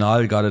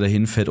Nationalgarde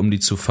dahin fährt, um die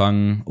zu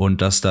fangen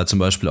und dass da zum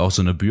Beispiel auch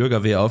so eine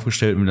Bürgerwehr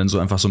aufgestellt wird und dann so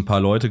einfach so ein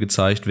paar Leute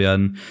gezeigt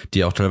werden,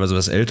 die auch teilweise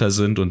was älter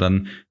sind und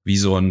dann wie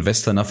so ein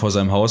Westerner vor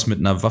seinem Haus mit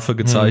einer Waffe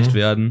gezeigt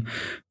werden,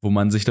 wo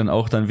man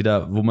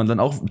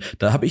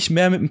da habe ich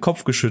mehr mit dem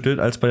Kopf geschüttelt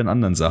als bei den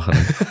anderen Sachen.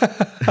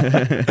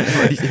 Weil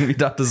ich irgendwie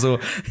dachte so,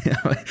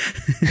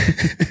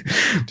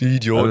 die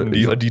Idioten,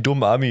 die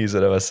dummen Amis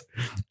oder was?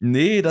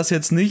 Nee, das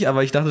jetzt nicht,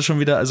 aber ich dachte schon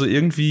wieder, also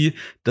irgendwie,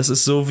 das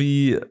ist so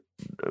wie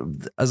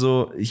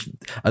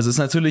es ist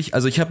natürlich,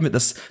 also ich habe mir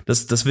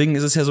deswegen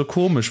ist es ja so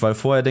komisch, weil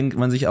vorher denkt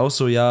man sich auch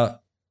so, ja,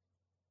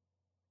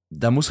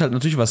 da muss halt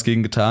natürlich was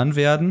gegen getan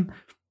werden,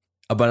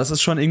 aber das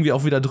ist schon irgendwie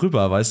auch wieder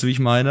drüber, weißt du, wie ich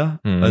meine?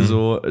 Mhm.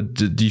 Also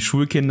die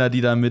Schulkinder,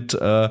 die da mit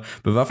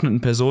bewaffneten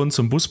Personen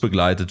zum Bus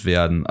begleitet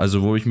werden,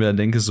 also wo ich mir dann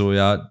denke so,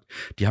 ja,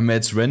 die haben ja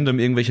jetzt random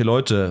irgendwelche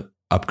Leute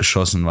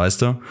abgeschossen,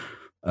 weißt du?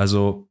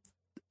 Also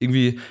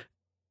irgendwie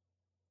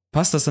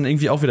passt das dann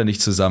irgendwie auch wieder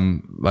nicht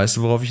zusammen. Weißt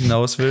du, worauf ich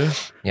hinaus will?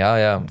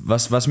 Ja.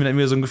 Was mir dann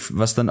irgendwie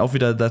was dann auch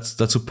wieder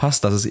dazu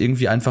passt, dass es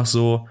irgendwie einfach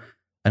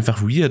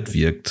weird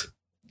wirkt.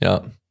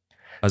 Ja.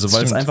 Also,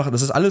 weil es einfach,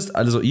 das ist alles,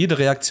 also jede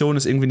Reaktion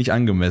ist irgendwie nicht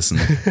angemessen.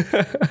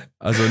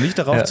 Also nicht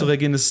darauf zu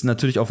reagieren, ist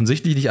natürlich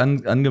offensichtlich nicht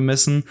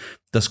angemessen.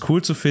 Das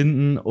cool zu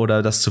finden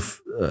oder das zu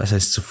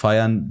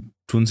feiern,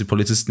 tun sie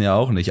Polizisten ja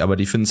auch nicht, aber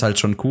die finden es halt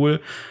schon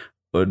cool.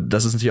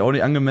 Das ist natürlich auch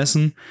nicht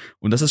angemessen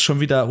und das ist schon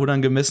wieder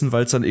unangemessen,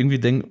 weil es dann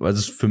irgendwie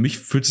also für mich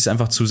fühlt es sich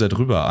einfach zu sehr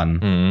drüber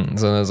an.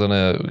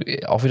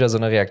 Auch wieder so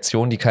eine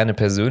Reaktion, die keine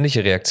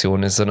persönliche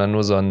Reaktion ist, sondern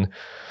nur so ein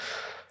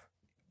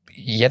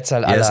jetzt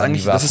halt alle an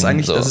die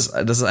Waffen.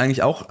 Das ist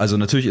eigentlich auch, also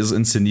natürlich ist es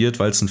inszeniert,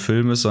 weil es ein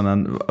Film ist,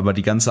 aber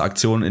die ganze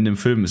Aktion in dem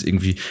Film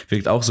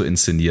wirkt auch so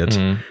inszeniert.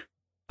 Mhm.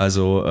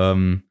 Also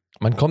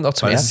man kommt auch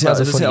zum ersten Mal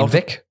so von ihm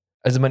weg.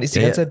 Also man ist die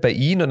ganze Zeit bei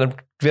ihnen und dann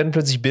werden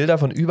plötzlich Bilder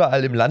von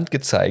überall im Land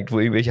gezeigt, wo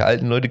irgendwelche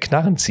alten Leute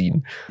Knarren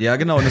ziehen. Ja,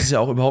 genau, und das ist ja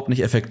auch überhaupt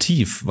nicht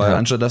effektiv, weil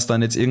anstatt dass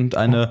dann jetzt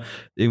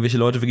irgendwelche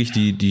Leute wirklich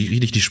die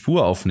richtig die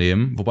Spur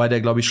aufnehmen, wobei da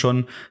glaube ich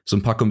schon so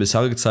ein paar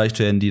Kommissare gezeigt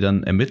werden, die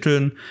dann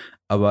ermitteln,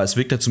 aber es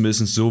wirkt ja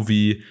zumindest so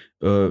wie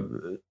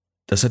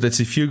das hat jetzt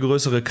die viel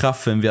größere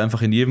Kraft, wenn wir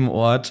einfach in jedem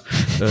Ort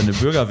eine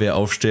Bürgerwehr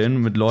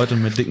aufstellen mit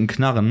Leuten mit dicken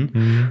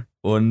Knarren.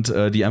 und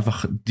die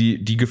einfach,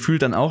 die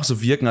gefühlt dann auch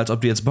so wirken, als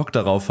ob die jetzt Bock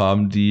darauf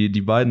haben,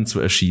 die beiden zu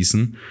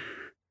erschießen,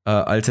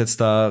 als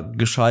jetzt da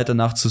gescheit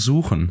danach zu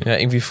suchen. Ja,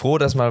 irgendwie froh,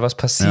 dass mal was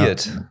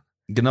passiert. Ja.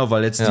 Genau,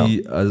 weil jetzt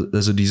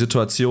die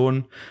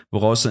Situation,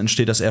 woraus dann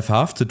entsteht, dass er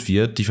verhaftet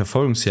wird, die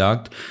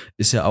Verfolgungsjagd,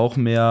 ist ja auch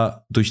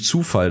mehr durch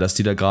Zufall, dass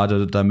die da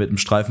gerade da mit dem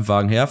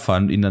Streifenwagen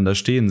herfahren und ihn dann da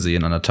stehen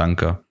sehen an der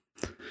Tanke.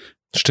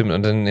 Stimmt,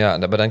 und dann,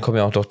 aber dann kommen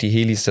ja auch doch die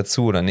Helis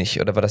dazu, oder nicht?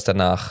 Oder war das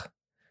danach?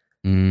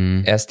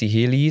 Erst die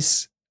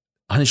Helis.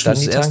 Ach nicht, stimmt,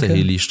 das erste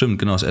Heli, stimmt,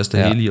 genau, das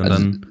erste Heli und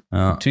also dann,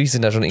 Natürlich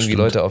sind da schon irgendwie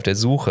Leute auf der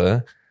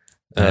Suche.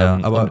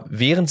 Aber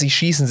während sie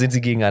schießen, sind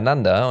sie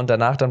gegeneinander und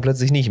danach dann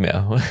plötzlich nicht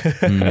mehr.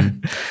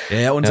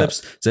 Und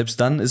selbst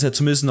dann ist ja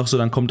zumindest noch so,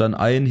 dann kommt dann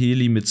ein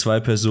Heli mit 2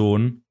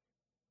 Personen.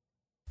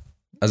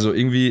 Also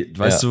irgendwie,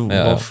 weißt du,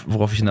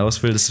 worauf ich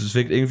hinaus will, das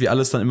wirkt irgendwie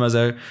alles dann immer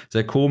sehr,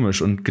 sehr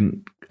komisch und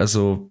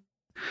also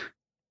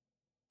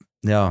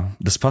ja,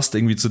 das passt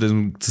irgendwie zu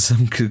dem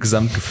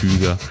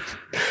Gesamtgefüge.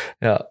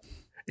 Ja,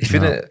 ich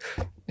finde,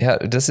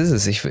 das ist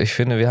es. Ich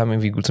finde, wir haben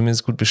irgendwie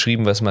zumindest gut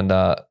beschrieben, was man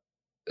da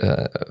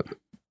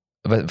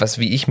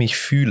wie ich mich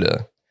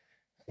fühle,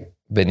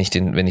 wenn ich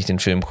den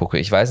Film gucke.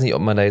 Ich weiß nicht,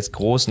 ob man da jetzt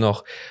groß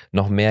noch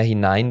mehr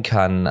hinein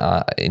kann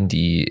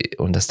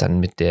und das dann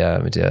mit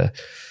der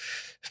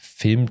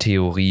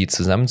Filmtheorie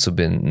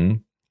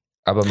zusammenzubinden.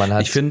 Aber man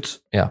hat. Ich finde,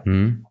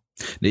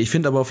 ich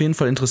finde aber auf jeden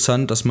Fall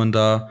interessant, dass man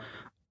da,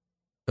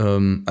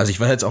 also ich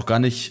weiß jetzt auch gar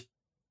nicht,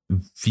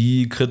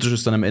 wie kritisch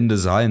es dann am Ende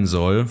sein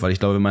soll, weil ich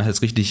glaube, wenn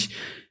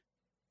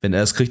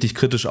er es richtig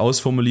kritisch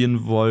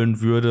ausformulieren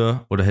wollen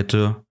würde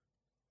oder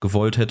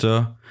gewollt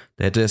hätte,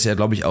 da hätte er es ja,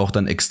 glaube ich, auch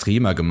dann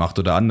extremer gemacht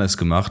oder anders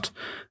gemacht,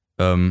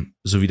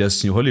 so wie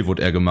das New Hollywood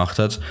er gemacht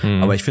hat.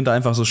 Aber ich finde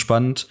einfach so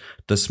spannend,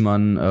 dass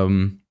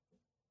man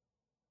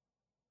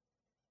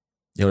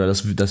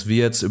dass wir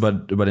jetzt über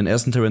den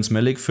ersten Terrence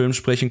Malick-Film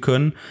sprechen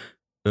können,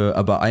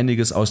 aber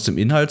einiges aus dem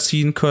Inhalt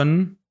ziehen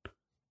können,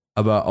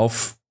 aber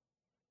auf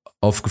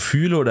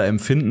Gefühle oder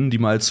Empfinden, die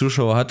man als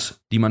Zuschauer hat,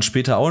 die man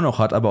später auch noch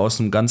hat, aber aus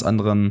einem ganz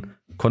anderen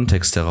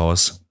Kontext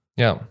heraus.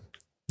 Ja.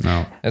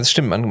 Das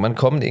stimmt, man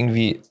kommt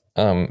irgendwie,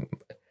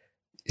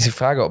 ist die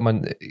Frage, ob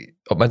man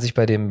sich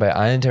bei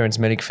allen Terrence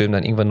Malick-Filmen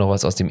dann irgendwann noch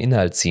was aus dem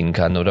Inhalt ziehen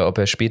kann oder ob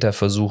er später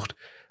versucht,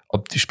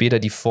 ob später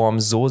die Form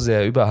so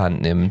sehr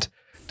überhand nimmt,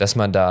 dass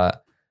man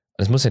da,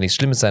 das muss ja nichts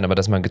Schlimmes sein, aber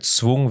dass man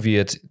gezwungen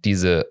wird,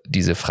 diese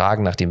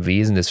Fragen nach dem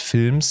Wesen des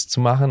Films zu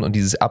machen und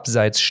dieses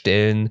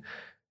Abseitsstellen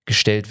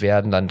gestellt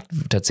werden, dann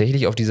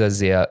tatsächlich auf dieser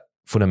sehr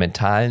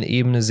fundamentalen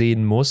Ebene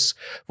sehen muss,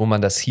 wo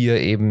man das hier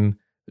eben,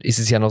 ist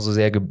es ja noch so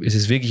sehr, ist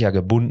es wirklich ja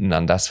gebunden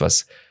an das,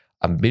 was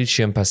am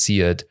Bildschirm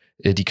passiert.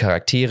 Die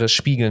Charaktere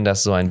spiegeln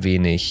das so ein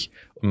wenig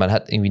und man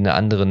hat irgendwie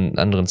einen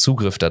anderen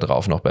Zugriff da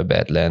drauf noch bei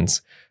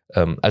Badlands,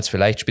 als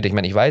vielleicht später. Ich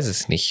meine, ich weiß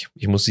es nicht.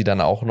 Ich muss sie dann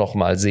auch noch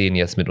mal sehen,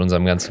 jetzt mit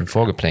unserem ganzen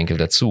Vorgeplänkel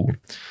dazu.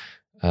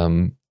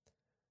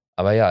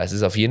 Aber ja, es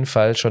ist auf jeden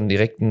Fall schon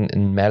direkt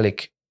ein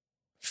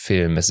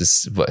Malick-Film.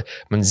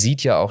 Man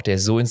sieht ja auch, der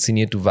ist so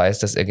inszeniert, du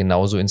weißt, dass er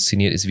genauso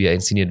inszeniert ist, wie er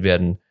inszeniert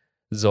werden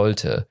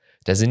sollte.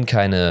 Da sind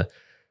keine,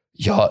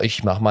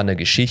 ich mach mal eine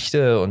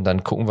Geschichte und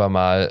dann gucken wir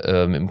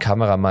mal mit dem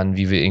Kameramann,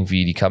 wie wir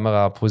irgendwie die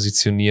Kamera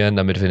positionieren,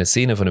 damit wir eine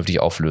Szene vernünftig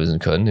auflösen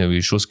können. Ja,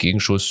 wie Schuss,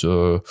 Gegenschuss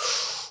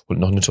und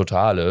noch eine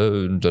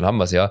Totale. Und dann haben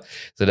wir es ja.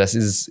 So, das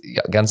ist es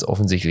ja ganz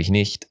offensichtlich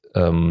nicht.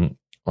 Und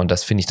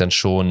das finde ich dann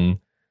schon,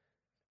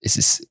 es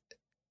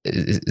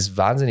ist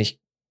wahnsinnig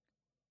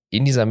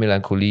in dieser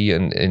Melancholie,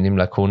 in dem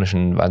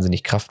Lakonischen,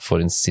 wahnsinnig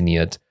kraftvoll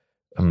inszeniert.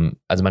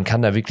 Also man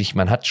kann da wirklich,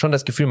 man hat schon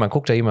das Gefühl, man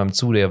guckt da jemandem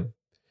zu, man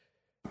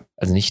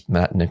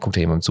guckt da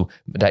jemandem zu.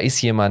 Da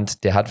ist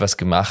jemand, der hat was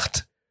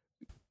gemacht,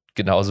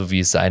 genauso wie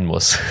es sein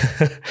muss.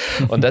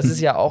 Und das ist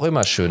ja auch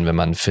immer schön, wenn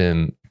man einen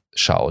Film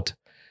schaut.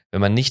 Wenn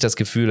man nicht das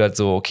Gefühl hat,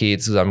 so, okay,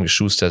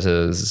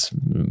 zusammengeschusterte, es ist,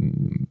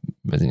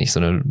 weiß ich nicht, so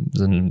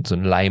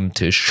ein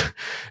Leimtisch,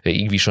 der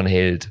irgendwie schon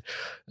hält.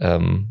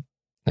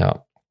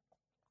 Ja.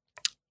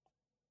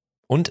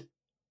 Und,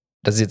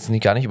 das ist jetzt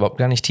überhaupt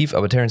gar nicht tief,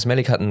 aber Terrence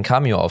Malick hat einen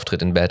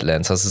Cameo-Auftritt in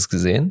Badlands. Hast du es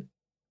gesehen?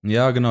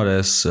 Ja, genau, der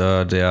ist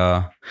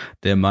der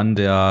Mann,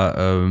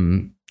 der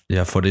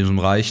vor diesem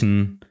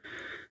reichen,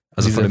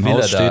 also vor dem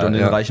Haus steht und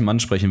den reichen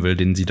Mann sprechen will,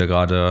 den sie da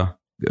gerade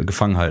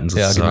gefangen halten,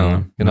 sozusagen.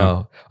 Ja,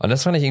 genau. Und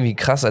das fand ich irgendwie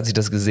krass, als ich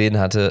das gesehen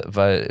hatte,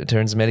 weil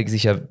Terrence Malick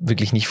sich ja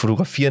wirklich nicht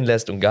fotografieren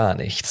lässt und gar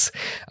nichts.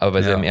 Aber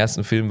bei seinem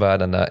ersten Film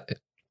hat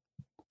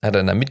er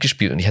dann da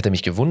mitgespielt und ich hatte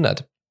mich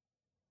gewundert,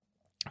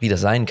 wie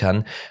das sein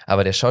kann.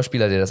 Aber der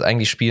Schauspieler, der das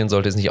eigentlich spielen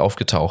sollte, ist nicht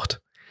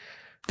aufgetaucht.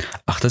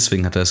 Ach,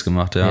 deswegen hat er es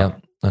gemacht, Ja,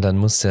 und dann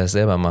musste er es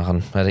selber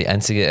machen. Weil die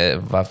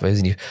einzige, weiß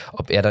ich nicht,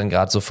 ob er dann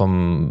gerade so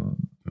vom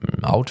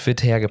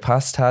Outfit her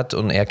gepasst hat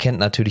und er kennt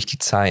natürlich die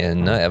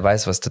Zeilen, ne? Er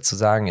weiß, was da zu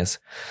sagen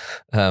ist.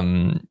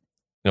 Aber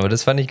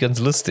das fand ich ganz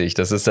lustig,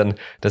 dass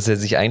er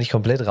sich eigentlich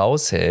komplett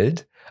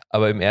raushält,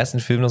 aber im ersten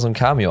Film noch so einen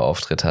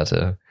Cameo-Auftritt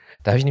hatte.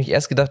 Da habe ich nämlich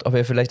erst gedacht, ob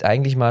er vielleicht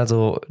eigentlich mal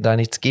so da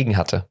nichts gegen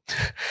hatte.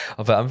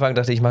 Auf am Anfang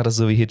dachte ich mache das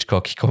so wie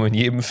Hitchcock. Ich komme in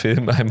jedem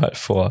Film einmal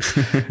vor.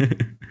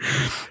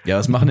 Ja,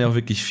 das machen ja auch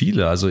wirklich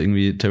viele. Also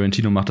irgendwie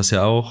Tarantino macht das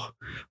ja auch.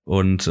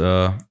 Und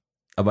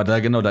aber Aber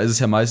da ist es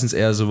ja meistens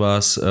eher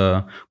sowas,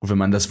 gut, wenn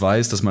man das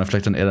weiß, dass man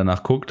vielleicht dann eher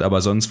danach guckt,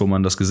 aber sonst, wo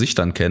man das Gesicht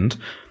dann kennt.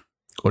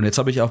 Und jetzt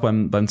habe ich auch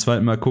beim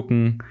zweiten Mal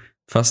gucken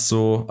fast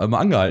so mal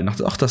angehalten.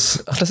 Dachte,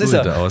 das ist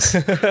er. Aus.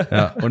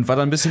 Ja, und war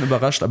dann ein bisschen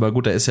überrascht, aber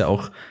gut, er ist ja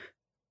auch,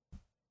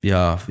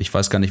 ja, ich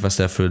weiß gar nicht, was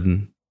der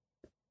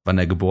wann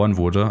er geboren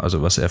wurde,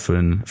 also was er für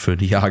ein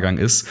Jahrgang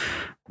ist.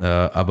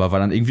 Aber war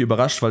dann irgendwie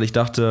überrascht, weil ich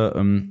dachte,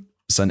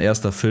 sein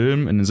erster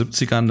Film in den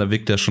 70ern, da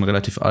wirkt er schon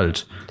relativ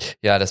alt.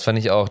 Ja, das fand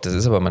ich auch. Das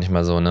ist aber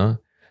manchmal so, ne?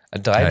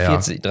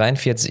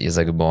 43 ist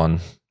er geboren.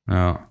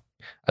 Ja.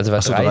 Also war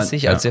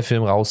 30, als der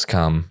Film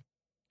rauskam.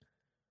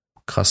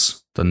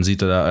 Krass. Dann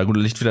sieht er da, gut,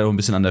 liegt wieder ein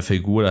bisschen an der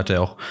Figur, da hat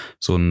er auch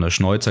so einen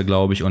Schnäuzer,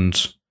 glaube ich,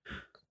 und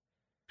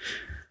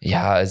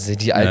ja, also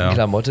die alte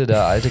Klamotte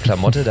da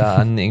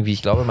an, irgendwie,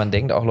 ich glaube, man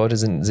denkt auch, Leute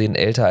sehen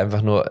älter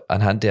einfach nur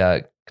anhand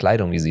der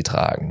Kleidung, die sie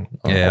tragen.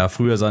 Ja,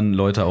 früher sahen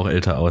Leute auch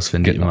älter aus,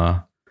 wenn die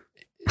immer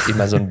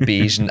so einen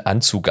beigen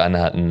Anzug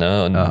anhatten,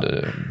 ne?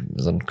 Und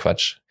so ein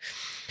Quatsch.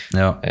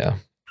 Ja.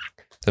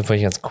 Das fand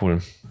ich ganz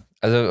cool.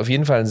 Also auf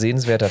jeden Fall ein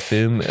sehenswerter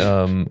Film,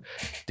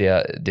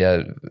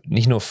 der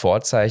nicht nur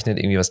vorzeichnet,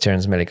 irgendwie was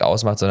Terrence Malick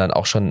ausmacht, sondern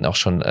auch schon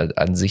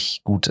an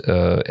sich gut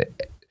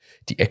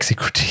die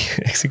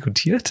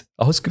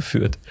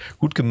ausgeführt,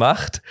 gut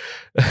gemacht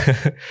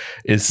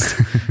ist.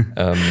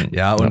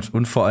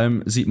 Und vor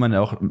allem sieht man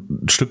ja auch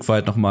ein Stück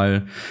weit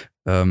nochmal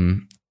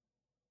ein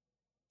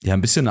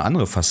bisschen eine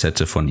andere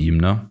Facette von ihm,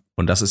 ne?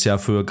 Und das ist ja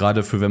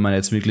gerade für, wenn man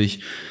jetzt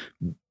wirklich,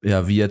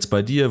 ja, wie jetzt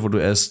bei dir, wo du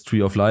erst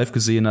Tree of Life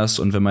gesehen hast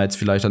und wenn man jetzt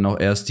vielleicht dann auch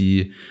erst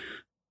die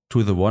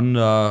To the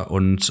Wonder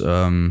und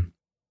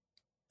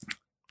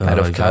Night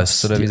of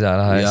Cups oder wie sie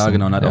alle heißen. Ja,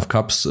 genau, Night of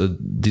Cups,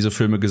 diese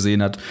Filme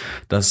gesehen hat,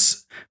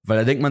 weil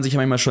da denkt man sich ja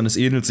manchmal schon, es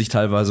ähnelt sich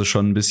teilweise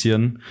schon ein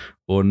bisschen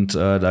und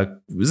da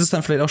ist es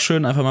dann vielleicht auch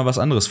schön, einfach mal was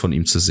anderes von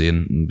ihm zu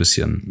sehen, ein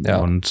bisschen. Ja.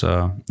 Und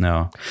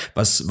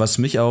was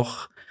mich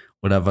auch,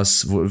 oder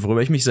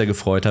worüber ich mich sehr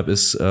gefreut habe,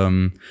 ist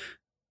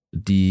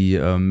die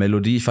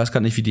Melodie, ich weiß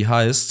gar nicht, wie die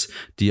heißt,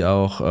 die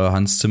auch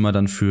Hans Zimmer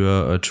dann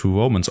für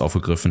True Romance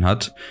aufgegriffen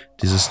hat.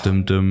 Dieses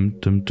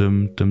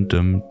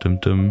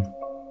Dim-Dim-Dim-Dim-Dim-Dim-Dim.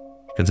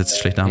 Ich kann es jetzt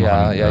schlecht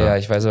nachmachen. Ja,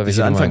 ich weiß aber, wie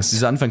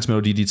diese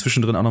Anfangsmelodie, die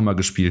zwischendrin auch nochmal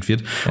gespielt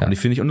wird. Ja. Und die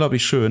finde ich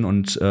unglaublich schön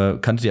und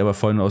kannte die aber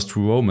vorhin nur aus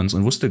True Romance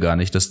und wusste gar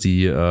nicht, dass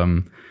die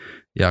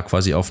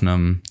quasi auf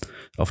einem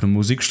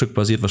Musikstück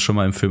basiert, was schon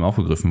mal im Film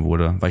aufgegriffen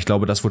wurde. Weil ich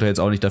glaube, das wurde ja jetzt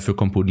auch nicht dafür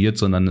komponiert,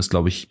 sondern ist,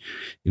 glaube ich,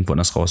 irgendwo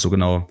anders raus. So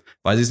genau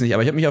weiß ich es nicht.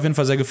 Aber ich habe mich auf jeden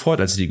Fall sehr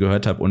gefreut, als ich die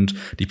gehört habe. Und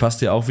die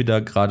passt ja auch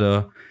wieder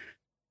gerade,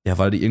 ja,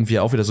 weil die irgendwie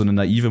auch wieder so eine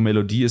naive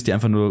Melodie ist, die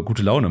einfach nur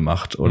gute Laune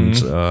macht.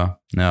 Und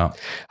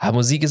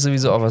Musik ist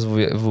sowieso auch was,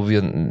 wo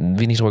wir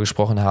wenig drüber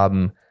gesprochen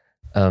haben,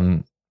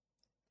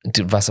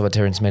 was aber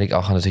Terrence Malick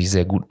auch natürlich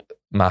sehr gut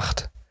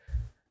macht.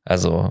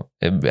 Also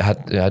er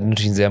hat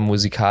natürlich ein sehr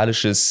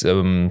musikalisches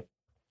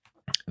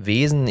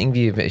Wesen.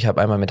 Irgendwie, ich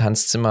habe einmal mit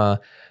Hans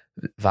Zimmer,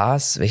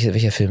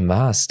 welcher Film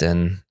war es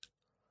denn?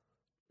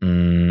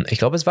 Ich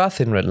glaube, es war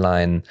Thin Red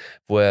Line,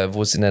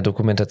 wo es in der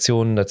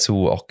Dokumentation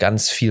dazu auch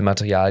ganz viel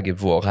Material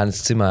gibt, wo auch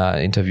Hans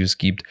Zimmer Interviews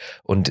gibt.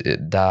 Und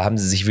da haben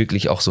sie sich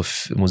wirklich auch so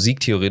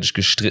musiktheoretisch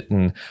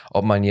gestritten,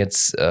 ob man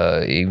jetzt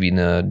irgendwie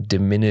eine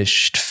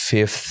diminished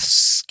fifth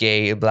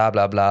scale, bla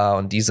bla bla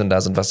und dies und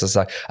das und was das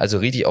sagt. Also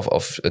richtig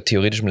auf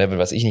theoretischem Level,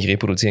 was ich nicht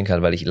reproduzieren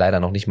kann, weil ich leider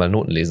noch nicht mal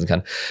Noten lesen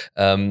kann.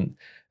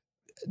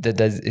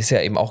 Da ist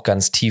er eben auch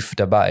ganz tief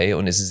dabei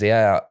und ist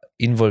sehr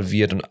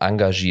involviert und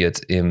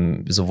engagiert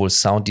im sowohl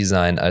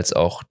Sounddesign als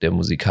auch der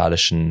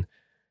musikalischen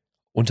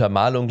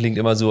Untermalung. Klingt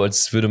immer so,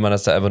 als würde man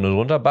das da einfach nur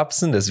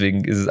runterbapsen.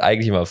 Deswegen ist es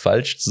eigentlich immer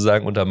falsch zu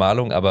sagen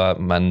Untermalung, aber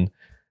man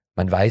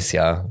weiß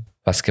ja,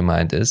 was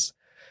gemeint ist.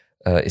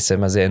 Ist ja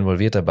immer sehr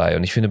involviert dabei.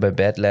 Und ich finde, bei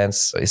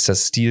Badlands ist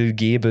das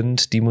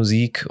stilgebend, die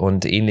Musik.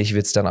 Und ähnlich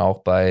wird es dann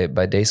auch bei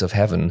Days of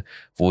Heaven,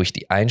 wo ich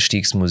die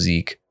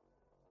Einstiegsmusik,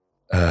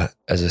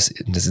 also das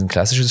ist ein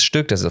klassisches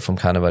Stück, das ist vom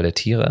Karneval der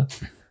Tiere,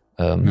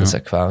 das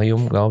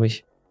Aquarium, glaube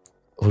ich,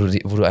 wo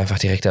du einfach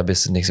direkt da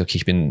bist und denkst, okay,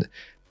 ich bin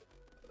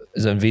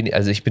so ein wenig,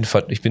 also ich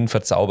bin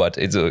verzaubert,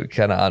 also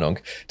keine Ahnung,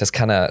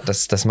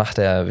 das macht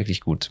er wirklich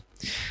gut.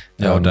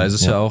 Ja, und da ist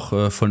es ja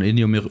auch von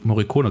Ennio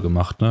Morricone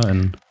gemacht, ne,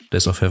 in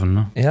Days of Heaven,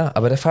 ne? Ja,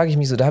 aber da frage ich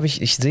mich so,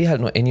 ich sehe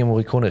halt nur Ennio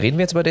Morricone. Reden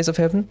wir jetzt über Days of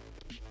Heaven?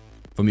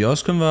 Von mir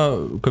aus können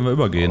wir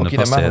übergehen. Okay,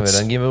 dann machen wir,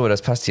 dann gehen wir über,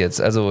 das passt jetzt.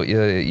 Also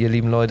ihr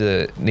lieben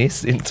Leute,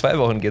 in 2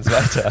 Wochen geht's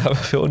weiter, aber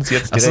für uns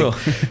jetzt direkt. Ach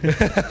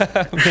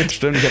so.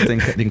 Stimmt, ich habe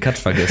den Cut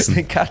vergessen.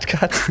 Den Cut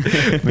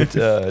mit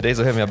Days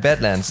of Heaven, ja,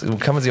 Badlands.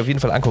 Kann man sich auf jeden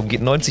Fall angucken.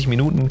 Geht 90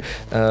 Minuten,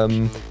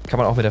 kann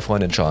man auch mit der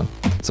Freundin schauen.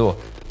 So,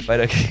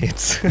 weiter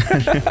geht's.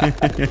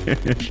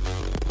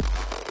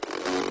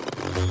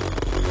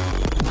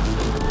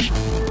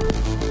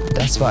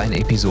 Das war eine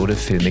Episode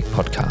Filmic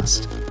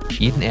Podcast.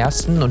 Jeden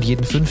 1. und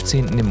jeden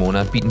 15. im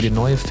Monat bieten wir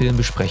neue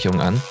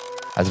Filmbesprechungen an.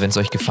 Also wenn es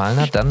euch gefallen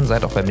hat, dann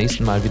seid auch beim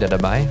nächsten Mal wieder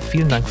dabei.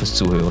 Vielen Dank fürs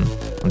Zuhören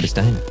und bis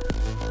dahin.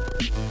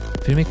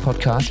 Filmic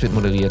Podcast wird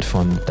moderiert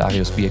von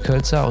Darius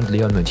Bierkölzer und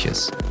Leon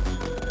Münches.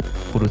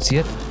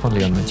 Produziert von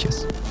Leon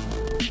Münches.